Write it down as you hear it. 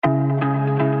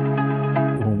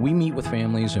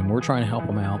families and we're trying to help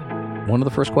them out, one of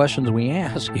the first questions we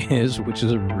ask is, which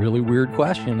is a really weird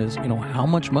question, is, how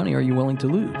much money are you willing to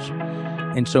lose?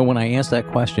 And so when I ask that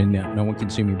question, no one can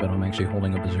see me, but I'm actually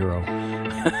holding up a zero.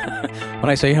 When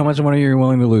I say how much money are you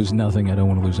willing to lose? Nothing. I don't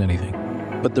want to lose anything.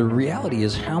 But the reality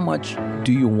is, how much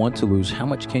do you want to lose? How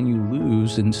much can you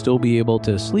lose and still be able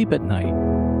to sleep at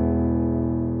night?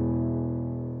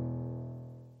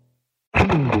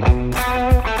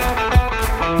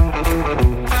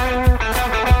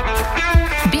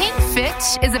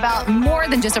 Is about more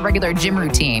than just a regular gym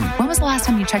routine. When was the last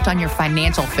time you checked on your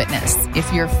financial fitness?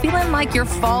 If you're feeling like you're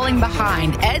falling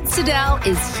behind, Ed Siddell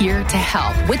is here to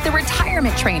help with The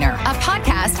Retirement Trainer, a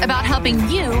podcast about helping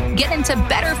you get into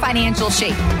better financial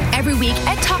shape. Every week,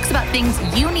 Ed talks about things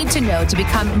you need to know to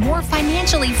become more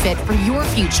financially fit for your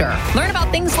future. Learn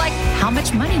about things like how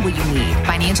much money will you need,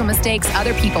 financial mistakes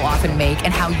other people often make,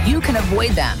 and how you can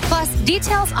avoid them. Plus,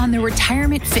 details on the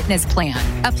Retirement Fitness Plan,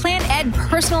 a plan Ed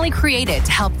personally created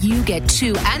to help you get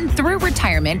to and through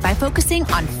retirement by focusing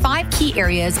on 5 key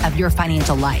areas of your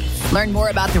financial life. Learn more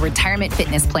about the Retirement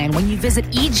Fitness Plan when you visit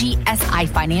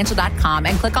EGSIFinancial.com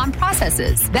and click on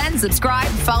Processes. Then subscribe,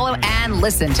 follow, and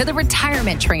listen to The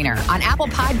Retirement Trainer on Apple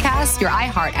Podcasts, your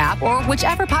iHeart app, or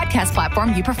whichever podcast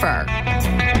platform you prefer.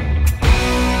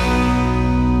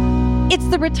 It's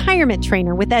The Retirement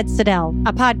Trainer with Ed Siddell,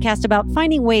 a podcast about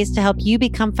finding ways to help you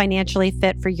become financially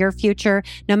fit for your future,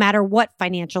 no matter what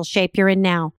financial shape you're in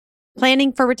now.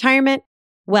 Planning for retirement?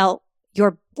 Well,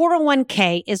 your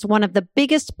 401k is one of the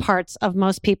biggest parts of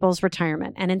most people's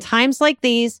retirement. And in times like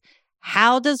these,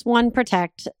 how does one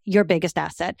protect your biggest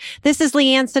asset? This is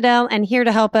Leanne Siddell, and here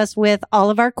to help us with all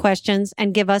of our questions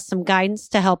and give us some guidance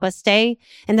to help us stay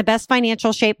in the best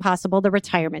financial shape possible, the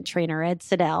Retirement Trainer, Ed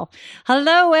Siddell.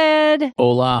 Hello, Ed.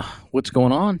 Hola. What's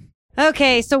going on?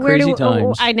 Okay, so Crazy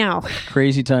times. I know.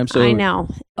 Crazy time. So I know.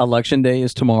 Election day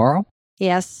is tomorrow.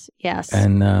 Yes.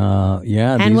 And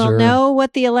and we'll know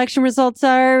what the election results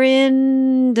are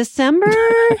in December.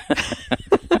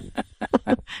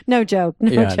 No joke.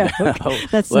 No joke. No.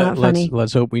 That's not funny.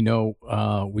 Let's hope we know.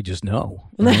 We just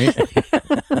know. Right?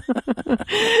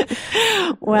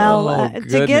 Well,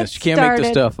 to get you can't started, make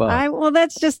this stuff up. Well,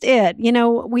 that's just it.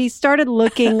 We started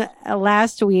looking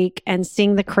last week and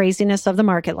seeing the craziness of the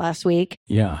market last week.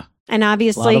 Yeah. And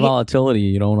obviously, a lot of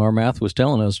volatility, and our math was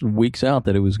telling us weeks out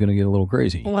that it was going to get a little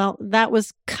crazy. Well, that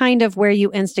was kind of where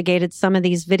you instigated some of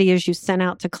these videos you sent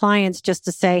out to clients just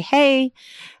to say, hey,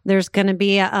 there's going to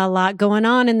be a lot going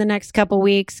on in the next couple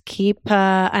weeks. Keep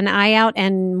an eye out.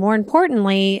 And more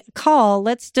importantly, call.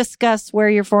 Let's discuss where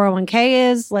your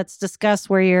 401k is. Let's discuss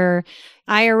where your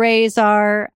IRAs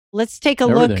are. Let's take a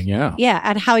look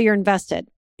at how you're invested.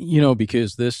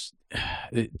 Because this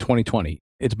 2020,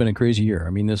 it's been a crazy year. I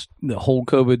mean, the whole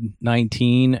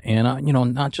COVID-19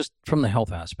 and, not just from the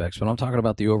health aspects, but I'm talking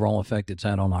about the overall effect it's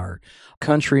had on our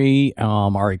country,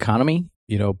 our economy,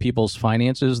 people's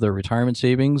finances, their retirement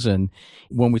savings. And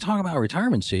when we talk about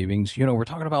retirement savings, we're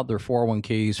talking about their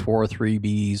 401ks,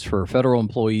 403bs for federal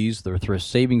employees, their thrift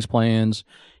savings plans,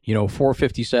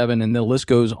 457, and the list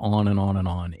goes on and on and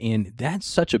on. And that's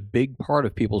such a big part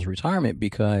of people's retirement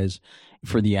because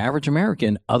for the average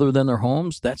American, other than their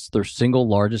homes, that's their single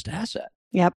largest asset.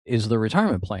 Yep. Is the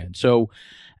retirement plan. So,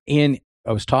 and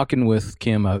I was talking with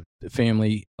Kim, a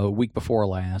family, a week before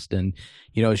last, and,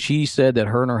 she said that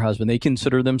her and her husband, they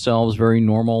consider themselves very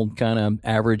normal, kind of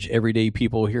average, everyday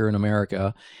people here in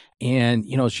America. And,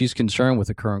 she's concerned with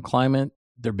the current climate.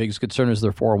 Their biggest concern is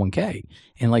their 401k.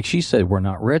 And like she said, we're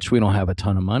not rich. We don't have a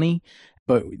ton of money,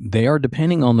 but they are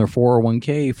depending on their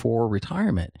 401k for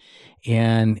retirement.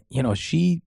 And,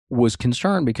 she was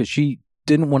concerned because she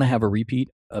didn't want to have a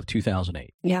repeat of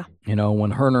 2008. Yeah.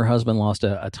 When her and her husband lost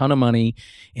a ton of money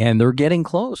and they're getting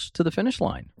close to the finish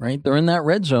line, right? They're in that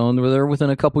red zone where they're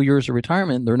within a couple years of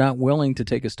retirement. They're not willing to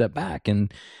take a step back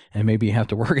and maybe have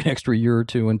to work an extra year or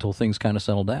two until things kind of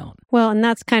settle down. Well, and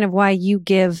that's kind of why you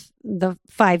give the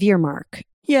 5-year mark.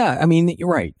 Yeah. I mean, you're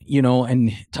right.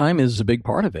 And time is a big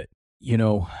part of it.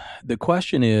 The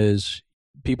question is,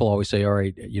 people always say, all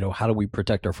right, how do we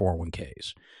protect our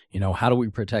 401ks? How do we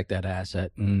protect that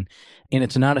asset? And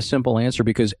it's not a simple answer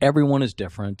because everyone is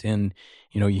different. And,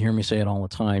 you hear me say it all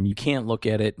the time. You can't look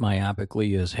at it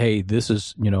myopically as, hey, this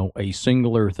is, a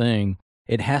singular thing.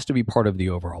 It has to be part of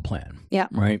the overall plan. Yeah.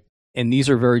 Right. And these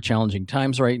are very challenging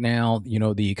times right now.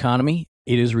 The economy,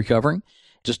 it is recovering.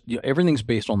 Just everything's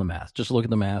based on the math. Just look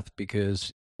at the math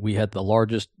because we had the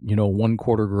largest, 1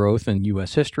 quarter growth in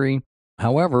U.S. history.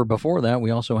 However, before that,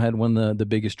 we also had one of the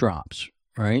biggest drops,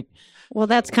 right? Well,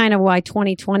 that's kind of why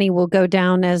 2020 will go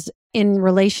down as in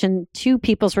relation to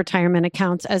people's retirement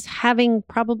accounts as having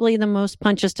probably the most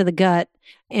punches to the gut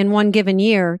in one given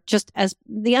year, just as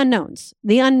the unknowns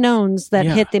that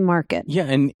hit the market. Yeah.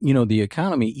 And, the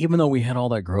economy, even though we had all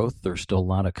that growth, there's still a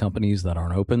lot of companies that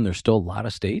aren't open. There's still a lot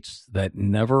of states that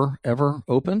never, ever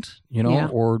opened,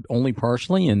 or only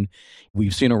partially. And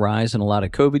we've seen a rise in a lot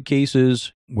of COVID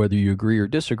cases, whether you agree or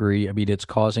disagree. I mean, it's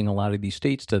causing a lot of these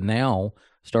states to now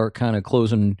start kind of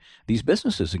closing these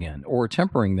businesses again or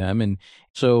tempering them. And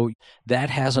so that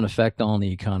has an effect on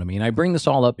the economy. And I bring this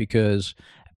all up because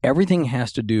everything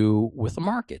has to do with the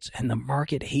markets, and the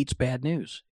market hates bad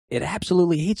news. It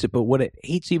absolutely hates it. But what it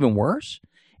hates even worse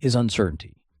is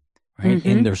uncertainty, right? Mm-hmm.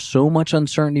 And there's so much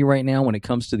uncertainty right now when it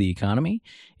comes to the economy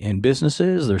and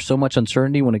businesses. There's so much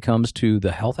uncertainty when it comes to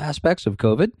the health aspects of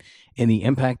COVID and the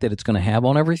impact that it's going to have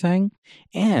on everything.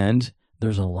 And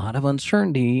there's a lot of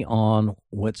uncertainty on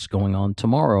what's going on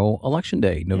tomorrow, Election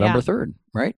Day, November 3rd,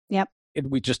 right? Yep.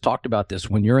 We just talked about this.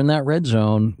 When you're in that red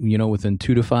zone, within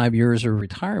 2 to 5 years of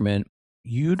retirement,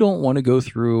 you don't want to go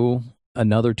through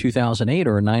another 2008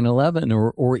 or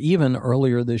 9/11 or even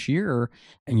earlier this year.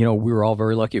 And, we were all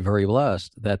very lucky, very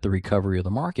blessed that the recovery of the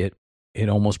market, it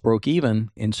almost broke even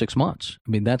in 6 months.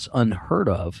 I mean, that's unheard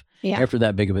of after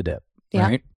that big of a dip,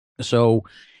 right? So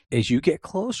as you get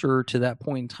closer to that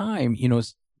point in time,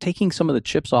 it's taking some of the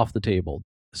chips off the table,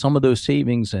 some of those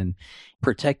savings and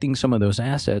protecting some of those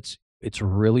assets. It's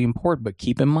really important. But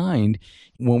keep in mind,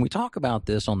 when we talk about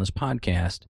this on this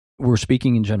podcast, we're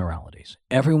speaking in generalities.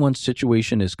 Everyone's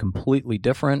situation is completely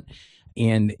different.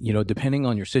 And, depending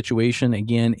on your situation,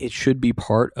 again, it should be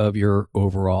part of your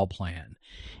overall plan.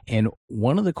 And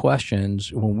one of the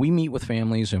questions when we meet with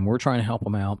families and we're trying to help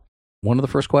them out, one of the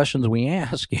first questions we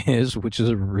ask is, which is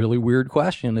a really weird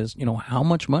question, is, how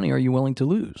much money are you willing to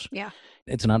lose? Yeah.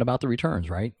 It's not about the returns,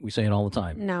 right? We say it all the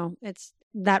time. No, it's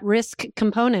that risk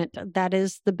component. That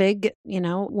is the big,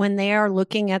 when they are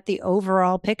looking at the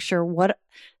overall picture,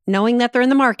 knowing that they're in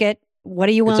the market, what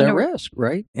are you willing to risk,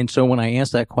 right? And so when I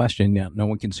ask that question, no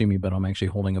one can see me, but I'm actually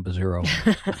holding up a zero.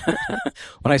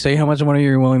 When I say how much money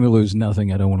are you willing to lose?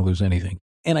 Nothing. I don't want to lose anything.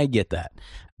 And I get that.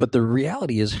 But the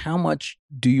reality is, how much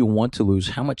do you want to lose?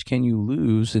 How much can you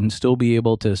lose and still be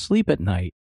able to sleep at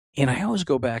night? And I always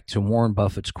go back to Warren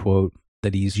Buffett's quote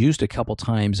that he's used a couple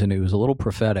times, and it was a little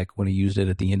prophetic when he used it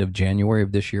at the end of January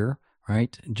of this year,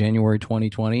 right? January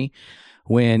 2020,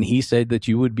 when he said that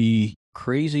you would be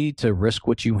crazy to risk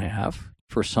what you have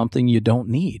for something you don't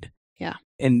need. Yeah.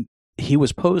 And he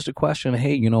was posed a question,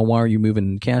 hey, why are you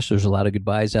moving in cash? There's a lot of good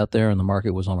buys out there and the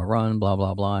market was on a run, blah,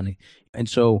 blah, blah. And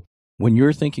so when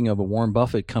you're thinking of a Warren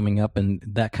Buffett coming up and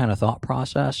that kind of thought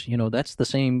process, that's the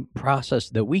same process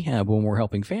that we have when we're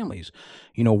helping families.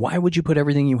 Why would you put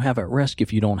everything you have at risk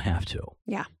if you don't have to?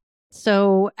 Yeah.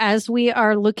 So as we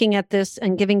are looking at this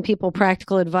and giving people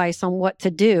practical advice on what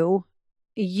to do,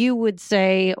 you would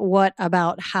say, what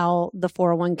about how the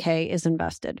 401k is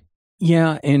invested?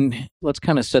 Yeah, and let's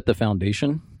kind of set the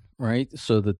foundation, right?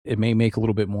 So that it may make a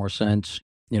little bit more sense.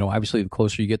 Obviously, the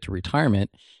closer you get to retirement,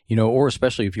 or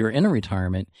especially if you're in a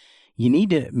retirement, you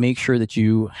need to make sure that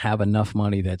you have enough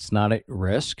money that's not at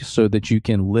risk so that you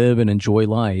can live and enjoy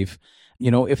life,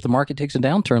 if the market takes a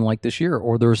downturn like this year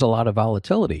or there's a lot of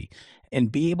volatility, and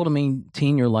be able to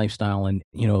maintain your lifestyle and,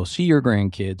 see your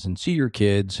grandkids and see your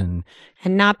kids and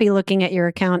not be looking at your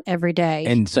account every day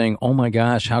and saying, oh my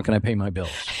gosh, how can I pay my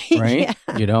bills? Right.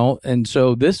 Yeah. And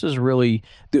so this is really,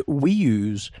 we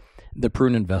use the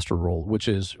prudent investor rule, which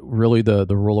is really the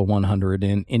rule of 100.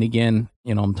 And again,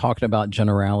 I'm talking about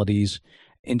generalities.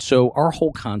 And so our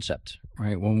whole concept,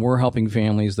 right, when we're helping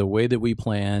families, the way that we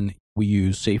plan, we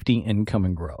use safety, income,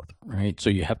 and growth, right? So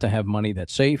you have to have money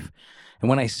that's safe. And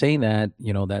when I say that,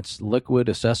 that's liquid,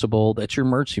 accessible, that's your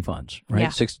emergency funds, right? Yeah.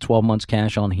 6 to 12 months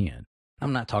cash on hand.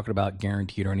 I'm not talking about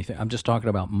guaranteed or anything. I'm just talking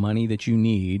about money that you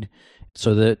need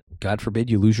so that, God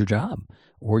forbid, you lose your job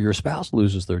or your spouse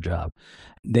loses their job.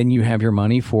 Then you have your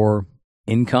money for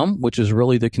income, which is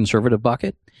really the conservative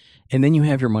bucket. And then you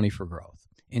have your money for growth.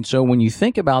 And so when you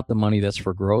think about the money that's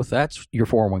for growth, that's your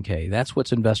 401k. That's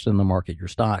what's invested in the market, your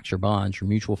stocks, your bonds, your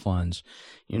mutual funds.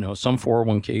 Some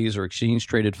 401ks are exchange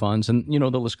traded funds, and,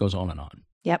 the list goes on and on.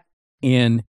 Yep.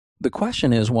 And the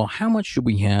question is, well, how much should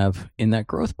we have in that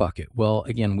growth bucket? Well,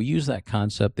 again, we use that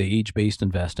concept, the age-based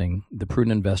investing, the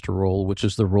prudent investor rule, which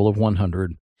is the rule of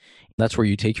 100. That's where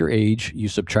you take your age, you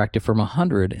subtract it from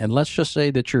 100, and let's just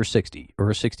say that you're 60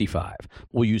 or 65.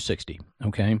 We'll use 60,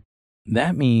 okay?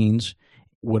 That means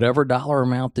whatever dollar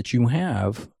amount that you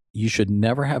have, you should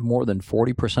never have more than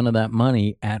 40% of that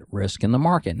money at risk in the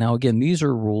market. Now, again, these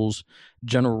are rules,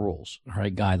 general rules,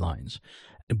 right, guidelines.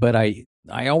 But I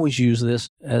I always use this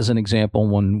as an example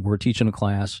when we're teaching a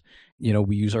class.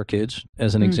 We use our kids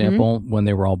as an example. When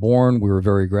they were all born, we were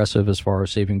very aggressive as far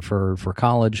as saving for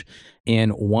college.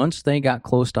 And once they got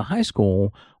close to high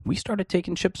school, we started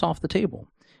taking chips off the table.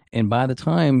 And by the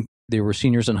time they were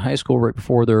seniors in high school, right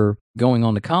before they're going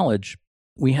on to college,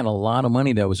 we had a lot of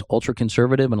money that was ultra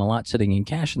conservative and a lot sitting in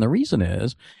cash. And the reason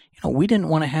is, we didn't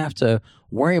want to have to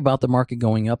worry about the market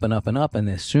going up and up and up. And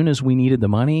as soon as we needed the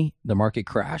money, the market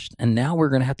crashed. And now we're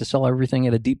going to have to sell everything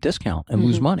at a deep discount and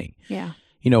lose money. Yeah.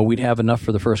 We'd have enough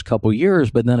for the first couple of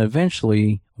years, but then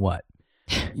eventually, what?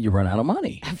 You run out of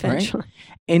money. Eventually.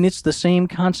 Right? And it's the same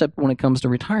concept when it comes to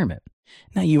retirement.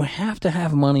 Now, you have to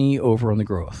have money over on the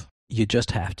growth. You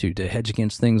just have to hedge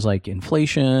against things like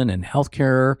inflation and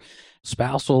healthcare,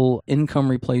 spousal income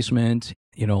replacement,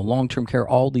 long-term care,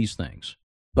 all these things.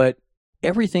 But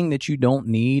everything that you don't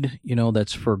need,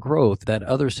 that's for growth, that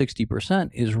other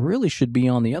 60% really should be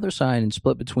on the other side and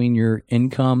split between your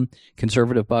income,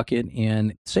 conservative bucket,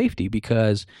 and safety,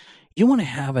 because you want to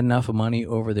have enough money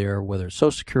over there, whether it's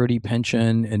Social Security,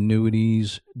 pension,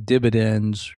 annuities,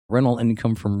 dividends, rental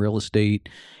income from real estate,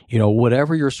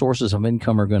 whatever your sources of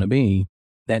income are going to be,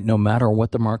 that no matter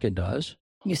what the market does,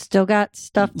 you still got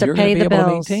stuff to you're pay gonna the be able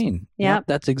bills. To maintain. Yep.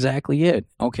 That's exactly it.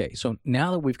 Okay, so now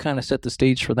that we've kind of set the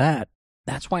stage for that,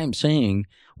 that's why I'm saying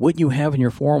what you have in your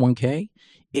 401k,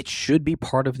 it should be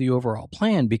part of the overall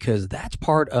plan, because that's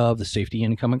part of the safety,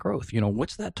 income, and growth.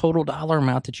 What's that total dollar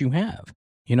amount that you have?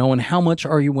 And how much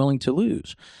are you willing to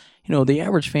lose? The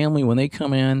average family, when they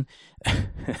come in,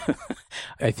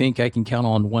 I think I can count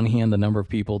on one hand the number of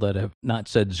people that have not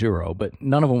said zero, but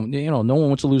none of them, no one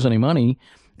wants to lose any money,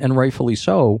 and rightfully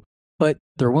so, but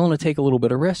they're willing to take a little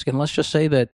bit of risk. And let's just say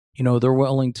that, they're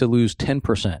willing to lose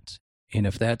 10%. And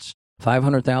if that's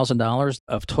 $500,000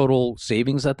 of total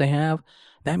savings that they have,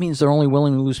 that means they're only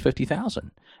willing to lose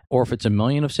 $50,000. Or if it's $1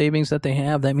 million of savings that they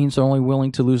have, that means they're only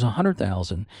willing to lose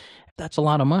 $100,000. That's a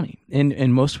lot of money.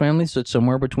 In most families, it's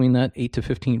somewhere between that 8 to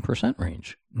 15%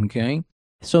 range. Okay.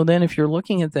 So then if you're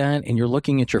looking at that and you're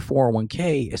looking at your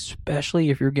 401k, especially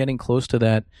if you're getting close to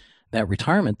that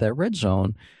retirement, that red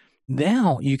zone,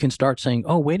 now you can start saying,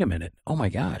 oh, wait a minute. Oh my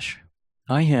gosh,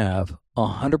 I have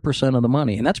 100% of the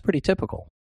money. And that's pretty typical.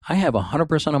 I have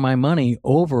 100% of my money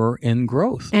over in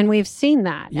growth. And we've seen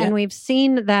that. Yeah. And we've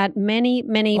seen that many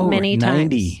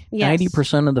times.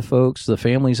 90% of the folks, the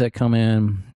families that come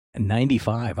in,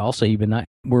 95, I'll say even not,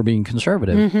 we're being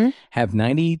conservative, have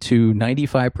 90 to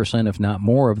 95%, if not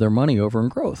more, of their money over in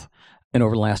growth. And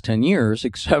over the last 10 years,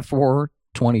 except for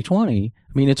 2020,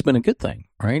 it's been a good thing,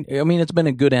 right? It's been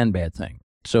a good and bad thing.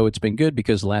 So it's been good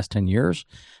because the last 10 years,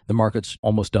 the market's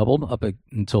almost doubled up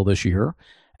until this year.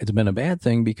 It's been a bad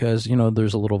thing because,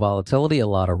 there's a little volatility, a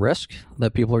lot of risk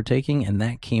that people are taking, and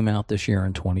that came out this year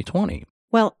in 2020.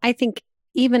 Well, I think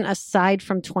even aside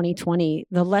from 2020,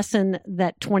 the lesson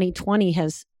that 2020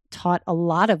 has taught a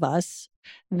lot of us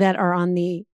that are on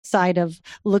the side of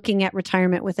looking at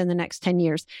retirement within the next 10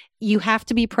 years, you have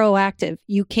to be proactive.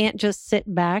 You can't just sit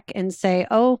back and say,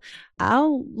 oh,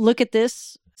 I'll look at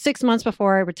this 6 months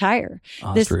before I retire.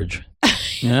 Ostrich.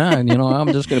 Yeah, and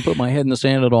I'm just going to put my head in the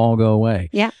sand, it'll all go away.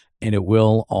 Yeah. And it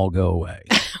will all go away.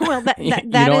 Well, that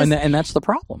is, and that's the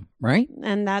problem, right?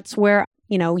 And that's where,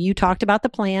 you talked about the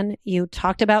plan, you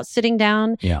talked about sitting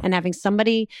down and having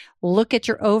somebody look at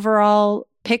your overall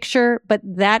picture, but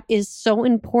that is so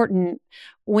important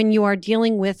when you are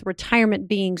dealing with retirement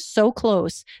being so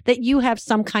close that you have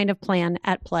some kind of plan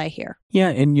at play here. Yeah,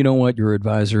 and you know what? Your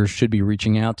advisors should be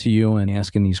reaching out to you and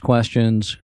asking these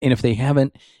questions. And if they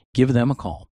haven't, give them a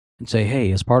call and say,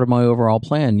 hey, as part of my overall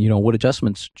plan, what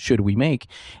adjustments should we make?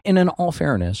 And in all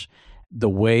fairness, the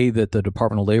way that the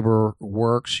Department of Labor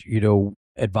works,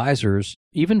 advisors,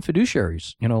 even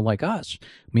fiduciaries, like us,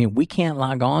 we can't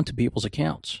log on to people's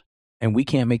accounts and we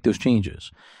can't make those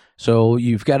changes. So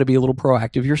you've got to be a little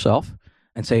proactive yourself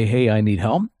and say, hey, I need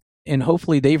help. And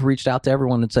hopefully they've reached out to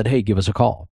everyone and said, hey, give us a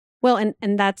call. Well,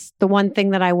 and that's the one thing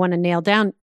that I want to nail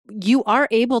down. You are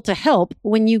able to help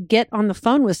when you get on the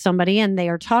phone with somebody and they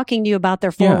are talking to you about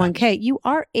their 401k. Yeah. You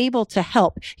are able to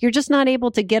help. You're just not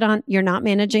able to get on. You're not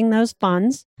managing those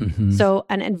funds. Mm-hmm. So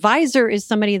an advisor is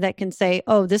somebody that can say,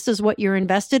 oh, this is what you're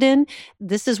invested in.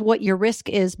 This is what your risk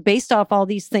is based off all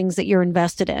these things that you're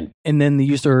invested in. And then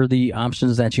these are the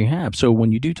options that you have. So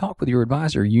when you do talk with your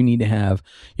advisor, you need to have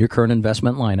your current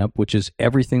investment lineup, which is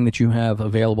everything that you have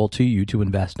available to you to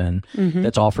invest in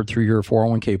that's offered through your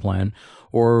 401k plan,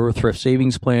 or thrift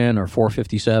savings plan, or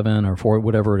 457, or for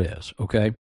whatever it is,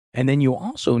 okay? And then you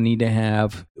also need to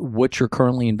have what you're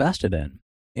currently invested in.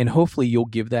 And hopefully you'll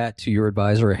give that to your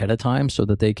advisor ahead of time so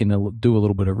that they can do a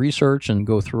little bit of research and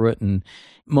go through it. And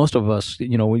most of us,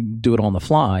 we do it on the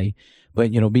fly,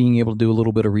 but, being able to do a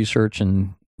little bit of research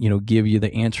and, give you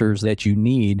the answers that you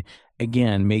need,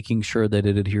 again, making sure that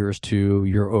it adheres to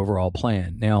your overall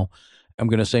plan. Now, I'm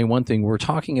going to say one thing. We're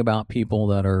talking about people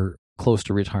that are close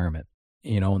to retirement,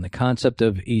 and the concept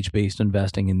of age-based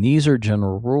investing. And these are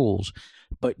general rules.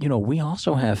 But, we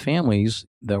also have families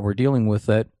that we're dealing with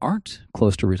that aren't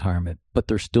close to retirement, but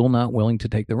they're still not willing to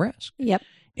take the risk. Yep.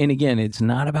 And again, it's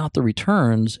not about the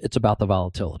returns, it's about the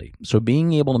volatility. So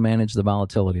being able to manage the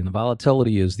volatility, and the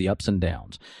volatility is the ups and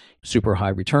downs. Super high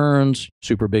returns,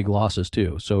 super big losses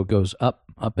too. So it goes up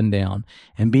and down.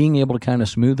 And being able to kind of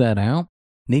smooth that out,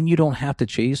 then you don't have to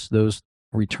chase those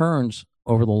returns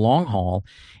over the long haul.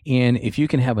 And if you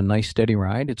can have a nice steady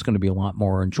ride, it's going to be a lot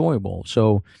more enjoyable.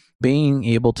 So being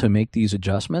able to make these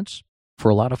adjustments, for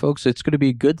a lot of folks, it's going to be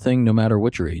a good thing no matter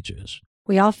what your age is.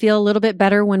 We all feel a little bit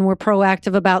better when we're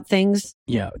proactive about things.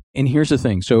 Yeah. And here's the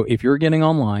thing. So if you're getting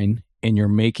online and you're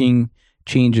making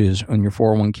changes on your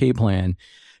 401k plan,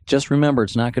 just remember,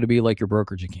 it's not going to be like your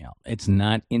brokerage account. It's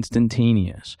not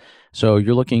instantaneous. So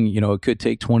you're looking, it could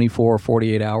take 24 or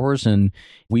 48 hours. And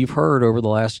we've heard over the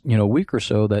last, week or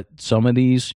so that some of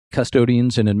these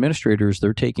custodians and administrators,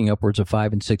 they're taking upwards of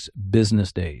 5 and 6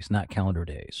 business days, not calendar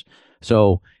days.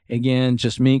 So again,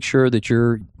 just make sure that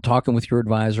you're talking with your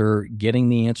advisor, getting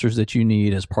the answers that you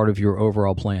need as part of your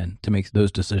overall plan to make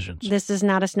those decisions. This is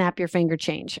not a snap your finger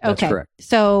change. That's correct.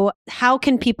 So how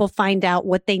can people find out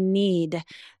what they need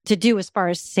to do as far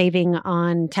as saving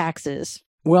on taxes?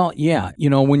 Well, yeah.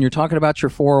 When you're talking about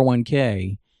your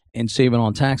 401k and saving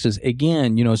on taxes,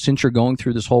 again, since you're going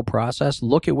through this whole process,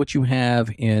 look at what you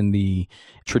have in the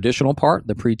traditional part,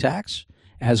 the pre-tax,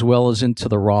 as well as into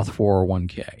the Roth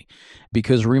 401k.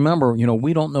 Because remember,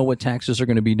 we don't know what taxes are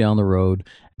going to be down the road,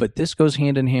 but this goes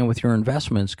hand in hand with your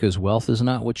investments because wealth is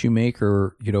not what you make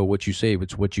or, what you save.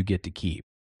 It's what you get to keep.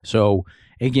 So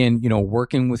again,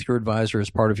 working with your advisor as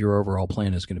part of your overall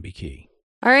plan is going to be key.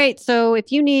 All right. So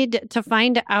if you need to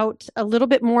find out a little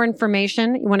bit more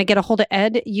information, you want to get a hold of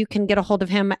Ed, you can get a hold of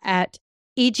him at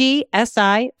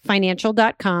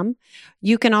EGSIFinancial.com.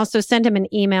 You can also send him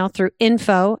an email through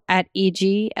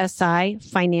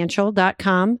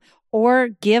info@EGSIFinancial.com or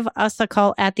give us a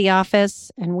call at the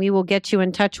office and we will get you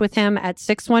in touch with him at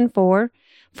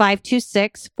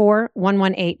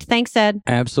 614-526-4118. Thanks, Ed.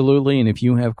 Absolutely. And if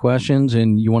you have questions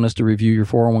and you want us to review your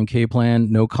 401k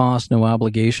plan, no cost, no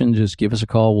obligation, just give us a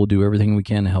call. We'll do everything we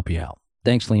can to help you out.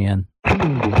 Thanks, Leanne.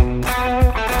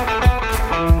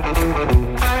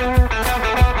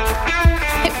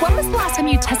 When was the last time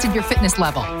you tested your fitness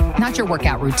level? Not your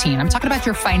workout routine. I'm talking about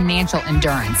your financial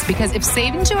endurance. Because if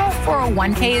saving to a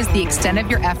 401k is the extent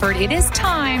of your effort, it is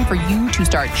time for you to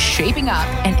start shaping up.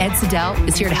 And Ed Siddell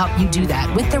is here to help you do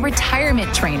that with The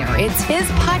Retirement Trainer. It's his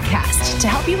podcast to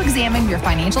help you examine your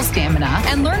financial stamina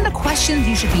and learn the questions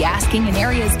you should be asking and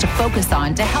areas to focus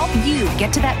on to help you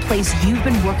get to that place you've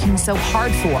been working so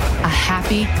hard for, a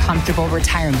happy, comfortable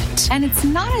retirement. And it's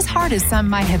not as hard as some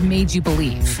might have made you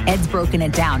believe. Ed's broken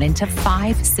it down into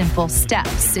 5 simple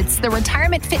steps. It's the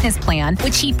Retirement Fitness Plan,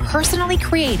 which he personally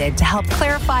created to help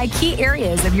clarify key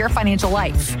areas of your financial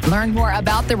life. Learn more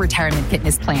about the Retirement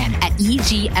Fitness Plan at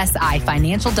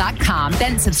EGSIFinancial.com.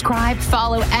 Then subscribe,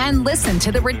 follow, and listen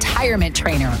to The Retirement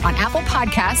Trainer on Apple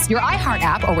Podcasts, your iHeart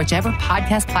app, or whichever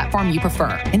podcast platform you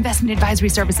prefer. Investment advisory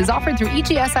services offered through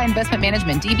EGSI Investment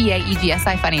Management, DBA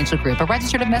EGSI Financial Group, a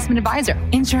registered investment advisor.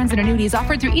 Insurance and annuities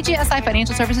offered through EGSI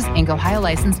Financial Services, Inc., Ohio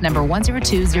license number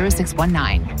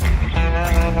 1020619.